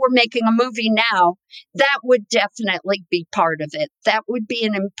I were making a movie now, that would definitely be part of it. That would be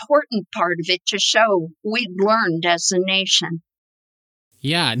an important part of it to show we'd learned as a nation.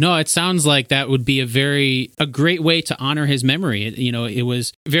 Yeah, no, it sounds like that would be a great way to honor his memory. It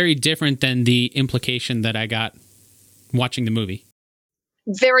was very different than the implication that I got watching the movie.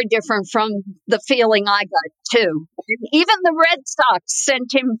 Very different from the feeling I got, too. Even the Red Sox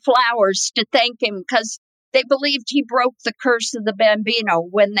sent him flowers to thank him because they believed he broke the curse of the Bambino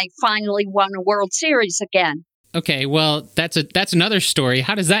when they finally won a World Series again. Okay, well, that's another story.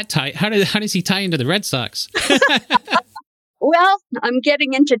 How does that tie? How does he tie into the Red Sox? Well, I'm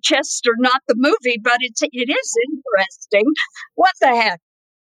getting into Chester, not the movie, but it is interesting. What the heck?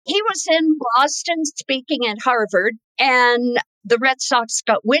 He was in Boston speaking at Harvard, and the Red Sox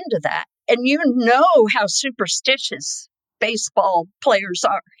got wind of that. And you know how superstitious baseball players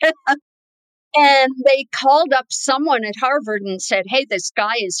are. And they called up someone at Harvard and said, hey, this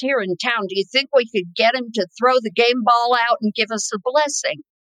guy is here in town. Do you think we could get him to throw the game ball out and give us a blessing?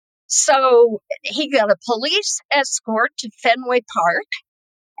 So he got a police escort to Fenway Park,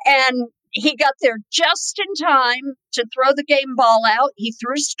 and he got there just in time to throw the game ball out. He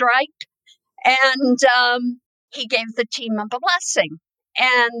threw a strike, and he gave the team a blessing.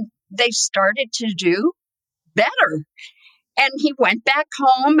 And they started to do better. And he went back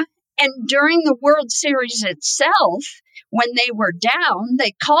home. And during the World Series itself, when they were down,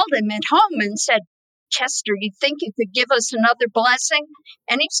 they called him at home and said, Chester, you think you could give us another blessing?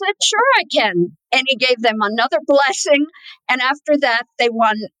 And he said, sure, I can. And he gave them another blessing. And after that, they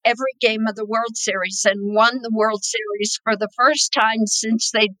won every game of the World Series and won the World Series for the first time since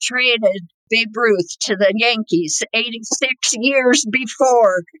they traded Babe Ruth to the Yankees 86 years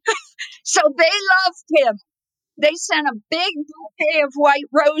before. So they loved him. They sent a big bouquet of white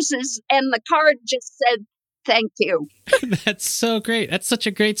roses, and the card just said, thank you. That's so great. That's such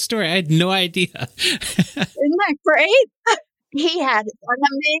a great story. I had no idea. Isn't that great? He had an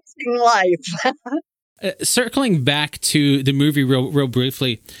amazing life. Circling back to the movie real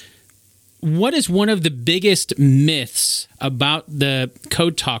briefly, what is one of the biggest myths about the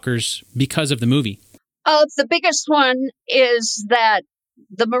Code Talkers because of the movie? The biggest one is that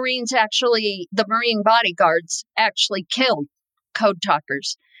the Marine bodyguards actually killed Code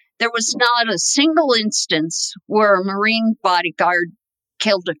Talkers. There was not a single instance where a Marine bodyguard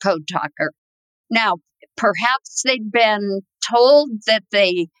killed a Code Talker. Now, perhaps they'd been told that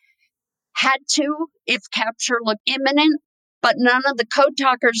they had to if capture looked imminent, but none of the Code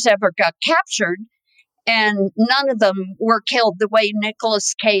Talkers ever got captured, and none of them were killed the way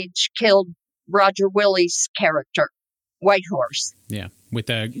Nicolas Cage killed Roger Willie's character, Whitehorse. Yeah, with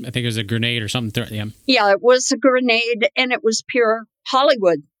I think it was a grenade or something. Yeah, it was a grenade, and it was pure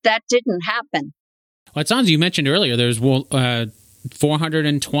Hollywood. That didn't happen. Well, it sounds, you mentioned earlier, there's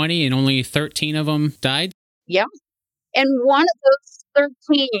 420 and only 13 of them died. Yeah. And one of those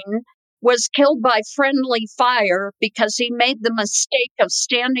 13 was killed by friendly fire because he made the mistake of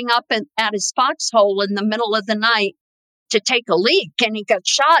standing up at his foxhole in the middle of the night to take a leak, and he got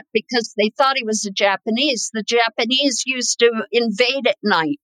shot because they thought he was a Japanese. The Japanese used to invade at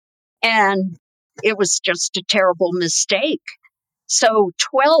night, and it was just a terrible mistake. So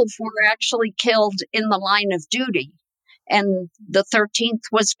 12 were actually killed in the line of duty, and the 13th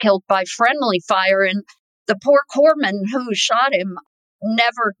was killed by friendly fire. And the poor corpsman who shot him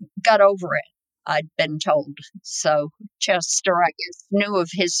never got over it, I'd been told. So Chester, I guess, knew of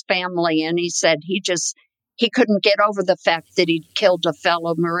his family, and he said he couldn't get over the fact that he'd killed a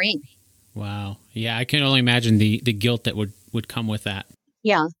fellow Marine. Wow. Yeah, I can only imagine the guilt that would come with that.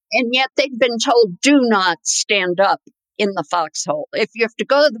 Yeah, and yet they'd been told, do not stand up in the foxhole. If you have to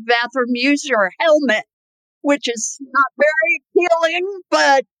go to the bathroom, use your helmet, which is not very appealing,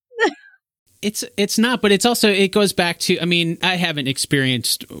 but... It's not, but it's also, it goes back to, I mean, I haven't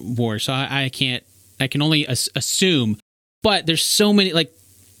experienced war, so I can only assume, but there's so many, like,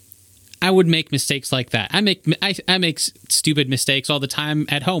 I would make mistakes like that. I make stupid mistakes all the time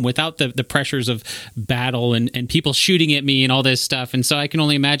at home without the pressures of battle and people shooting at me and all this stuff. And so I can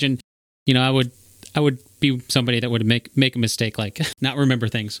only imagine, I would be somebody that would make a mistake, like not remember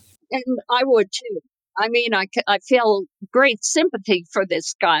things. And I would too. I mean, I feel great sympathy for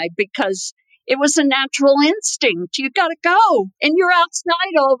this guy because it was a natural instinct. You got to go, and you're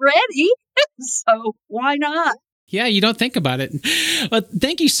outside already. So why not? Yeah, you don't think about it. Well,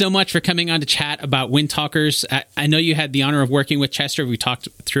 thank you so much for coming on to chat about Wind Talkers. I know you had the honor of working with Chester. We talked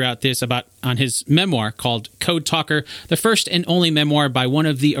throughout this on his memoir called Code Talker, the first and only memoir by one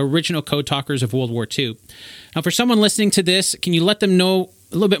of the original Code Talkers of World War II. Now, for someone listening to this, can you let them know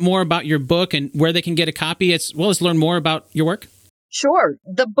a little bit more about your book and where they can get a copy, as well as learn more about your work? Sure.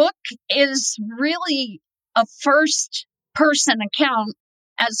 The book is really a first-person account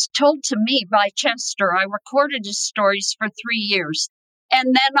as told to me by Chester. I recorded his stories for 3 years, and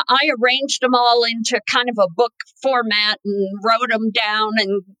then I arranged them all into kind of a book format and wrote them down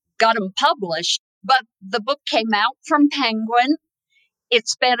and got them published. But the book came out from Penguin.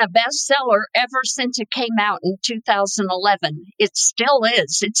 It's been a bestseller ever since it came out in 2011. It still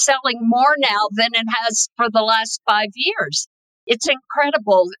is. It's selling more now than it has for the last 5 years. It's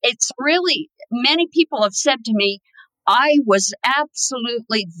incredible. It's really, many people have said to me, I was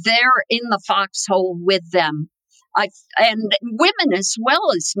absolutely there in the foxhole with them. And women as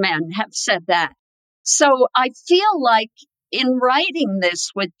well as men have said that. So I feel like in writing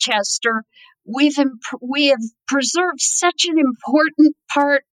this with Chester, we have preserved such an important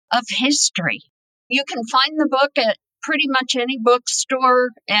part of history. You can find the book at pretty much any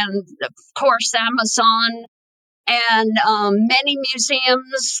bookstore and, of course, Amazon, and many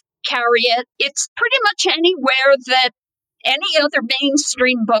museums carry it. It's pretty much anywhere that any other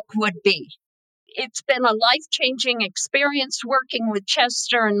mainstream book would be. It's been a life-changing experience working with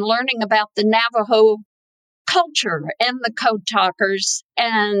Chester and learning about the Navajo culture and the Code Talkers,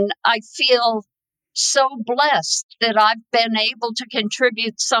 and I feel so blessed that I've been able to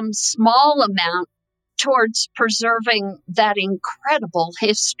contribute some small amount towards preserving that incredible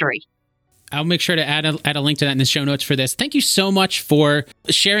history. I'll make sure to add a link to that in the show notes for this. Thank you so much for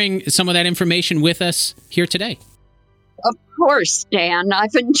sharing some of that information with us here today. Of course, Dan.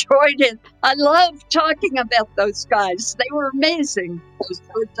 I've enjoyed it. I love talking about those guys. They were amazing, those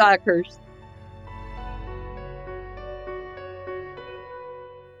Code Talkers.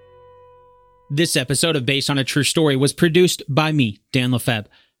 This episode of Based on a True Story was produced by me, Dan Lefebvre.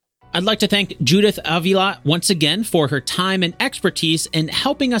 I'd like to thank Judith Avila once again for her time and expertise in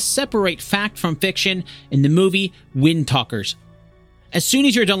helping us separate fact from fiction in the movie Wind Talkers. As soon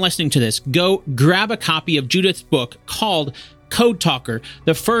as you're done listening to this, go grab a copy of Judith's book called Code Talker,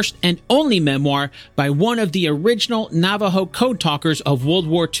 the first and only memoir by one of the original Navajo Code Talkers of World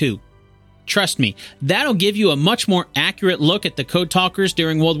War II. Trust me, that'll give you a much more accurate look at the Code Talkers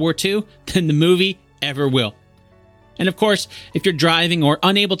during World War II than the movie ever will. And of course, if you're driving or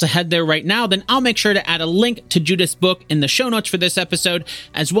unable to head there right now, then I'll make sure to add a link to Judith's book in the show notes for this episode,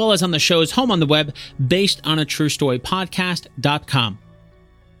 as well as on the show's home on the web, basedonatruestorypodcast.com.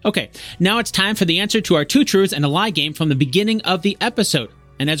 Okay, now it's time for the answer to our 2 truths and a lie game from the beginning of the episode.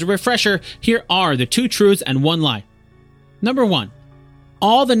 And as a refresher, here are the 2 truths and 1 lie. Number 1,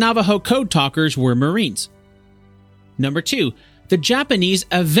 all the Navajo Code Talkers were Marines. Number 2, the Japanese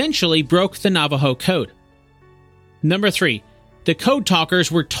eventually broke the Navajo Code. Number 3, the Code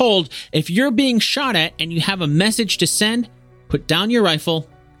Talkers were told, if you're being shot at and you have a message to send, put down your rifle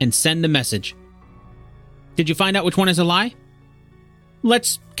and send the message. Did you find out which one is a lie?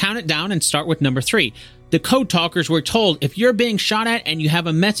 Let's count it down and start with number 3. The Code Talkers were told, if you're being shot at and you have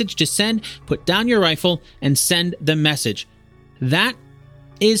a message to send, put down your rifle and send the message. That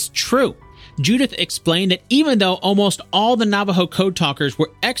is true. Judith explained that even though almost all the Navajo Code Talkers were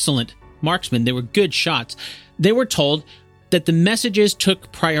excellent marksmen, they were good shots, they were told that the messages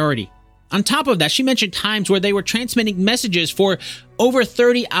took priority. On top of that, she mentioned times where they were transmitting messages for over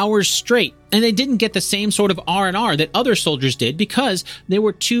 30 hours straight, and they didn't get the same sort of R&R that other soldiers did because they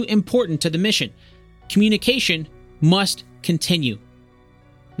were too important to the mission. Communication must continue,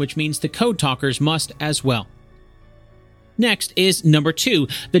 which means the Code Talkers must as well. Next is number 2.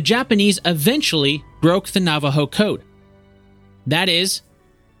 The Japanese eventually broke the Navajo Code. That's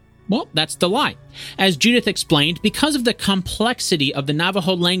the lie. As Judith explained, because of the complexity of the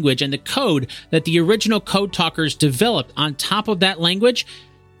Navajo language and the code that the original Code Talkers developed on top of that language,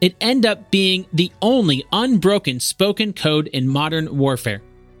 it ended up being the only unbroken spoken code in modern warfare.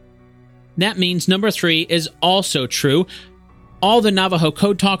 That means number 3 is also true. All the Navajo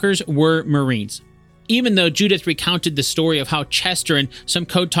Code Talkers were Marines. Even though Judith recounted the story of how Chester and some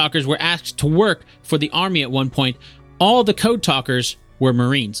Code Talkers were asked to work for the Army at one point, all the Code Talkers were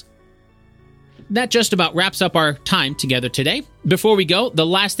Marines. That just about wraps up our time together today. Before we go, the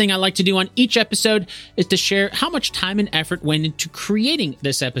last thing I like to do on each episode is to share how much time and effort went into creating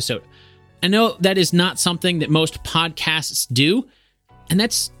this episode. I know that is not something that most podcasts do, and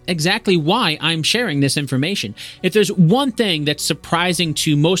that's exactly why I'm sharing this information. If there's one thing that's surprising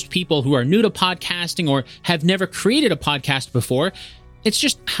to most people who are new to podcasting or have never created a podcast before, it's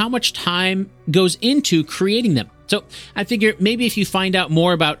just how much time goes into creating them. So I figure maybe if you find out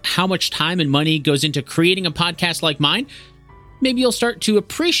more about how much time and money goes into creating a podcast like mine, maybe you'll start to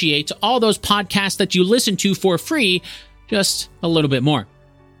appreciate all those podcasts that you listen to for free just a little bit more.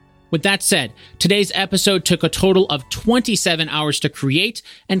 With that said, today's episode took a total of 27 hours to create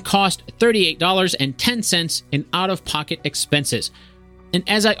and cost $38.10 in out-of-pocket expenses. And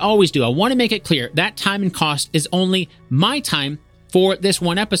as I always do, I want to make it clear that time and cost is only my time for this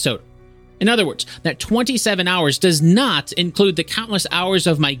one episode. In other words, that 27 hours does not include the countless hours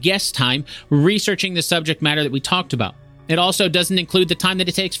of my guest time researching the subject matter that we talked about. It also doesn't include the time that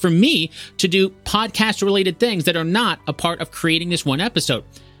it takes for me to do podcast-related things that are not a part of creating this one episode.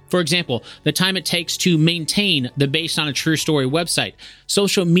 For example, the time it takes to maintain the Based on a True Story website,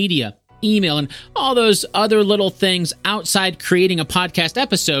 social media, email, and all those other little things outside creating a podcast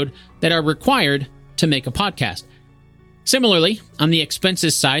episode that are required to make a podcast. Similarly, on the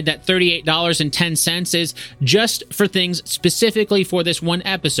expenses side, that $38.10 is just for things specifically for this one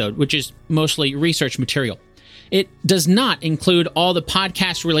episode, which is mostly research material. It does not include all the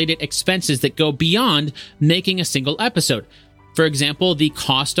podcast-related expenses that go beyond making a single episode. For example, the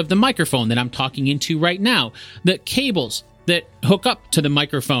cost of the microphone that I'm talking into right now, the cables that hook up to the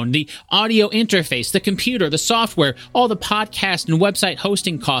microphone, the audio interface, the computer, the software, all the podcast and website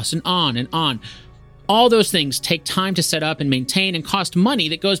hosting costs, and on and on. All those things take time to set up and maintain and cost money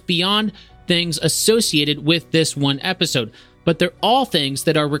that goes beyond things associated with this one episode. But they're all things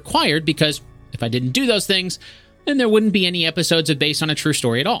that are required because if I didn't do those things, then there wouldn't be any episodes of Based on a True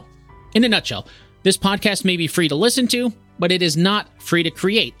Story at all. In a nutshell, this podcast may be free to listen to, but it is not free to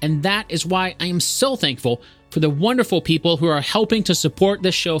create. And that is why I am so thankful for the wonderful people who are helping to support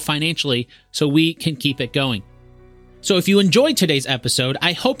this show financially so we can keep it going. So if you enjoyed today's episode,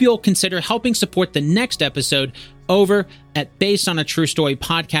 I hope you'll consider helping support the next episode over at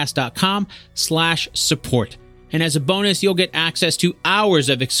basedonatruestorypodcast.com/support. And as a bonus, you'll get access to hours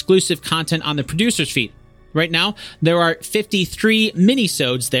of exclusive content on the producer's feed. Right now, there are 53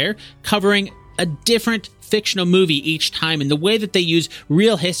 minisodes there covering a different fictional movie each time in the way that they use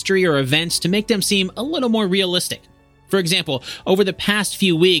real history or events to make them seem a little more realistic. For example, over the past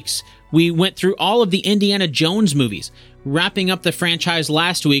few weeks, we went through all of the Indiana Jones movies, wrapping up the franchise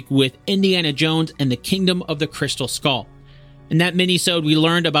last week with Indiana Jones and the Kingdom of the Crystal Skull. In that minisode, we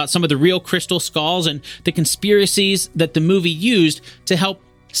learned about some of the real crystal skulls and the conspiracies that the movie used to help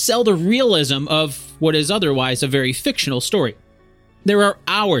sell the realism of what is otherwise a very fictional story. There are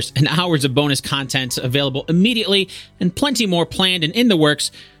hours and hours of bonus content available immediately and plenty more planned and in the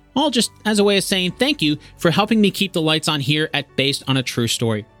works, all just as a way of saying thank you for helping me keep the lights on here at Based on a True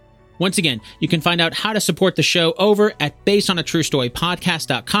Story. Once again, you can find out how to support the show over at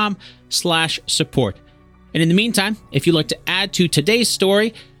basedonatruestorypodcast.com/support. And in the meantime, if you'd like to add to today's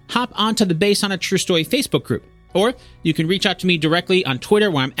story, hop onto the Based on a True Story Facebook group. Or you can reach out to me directly on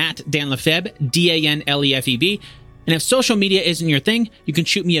Twitter where I'm at Dan Lefebvre, DanLefeb. And if social media isn't your thing, you can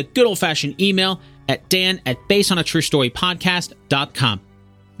shoot me a good old-fashioned email at dan@basedonatruestorypodcast.com.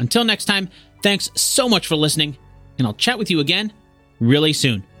 Until next time, thanks so much for listening, and I'll chat with you again really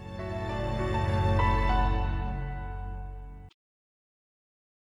soon.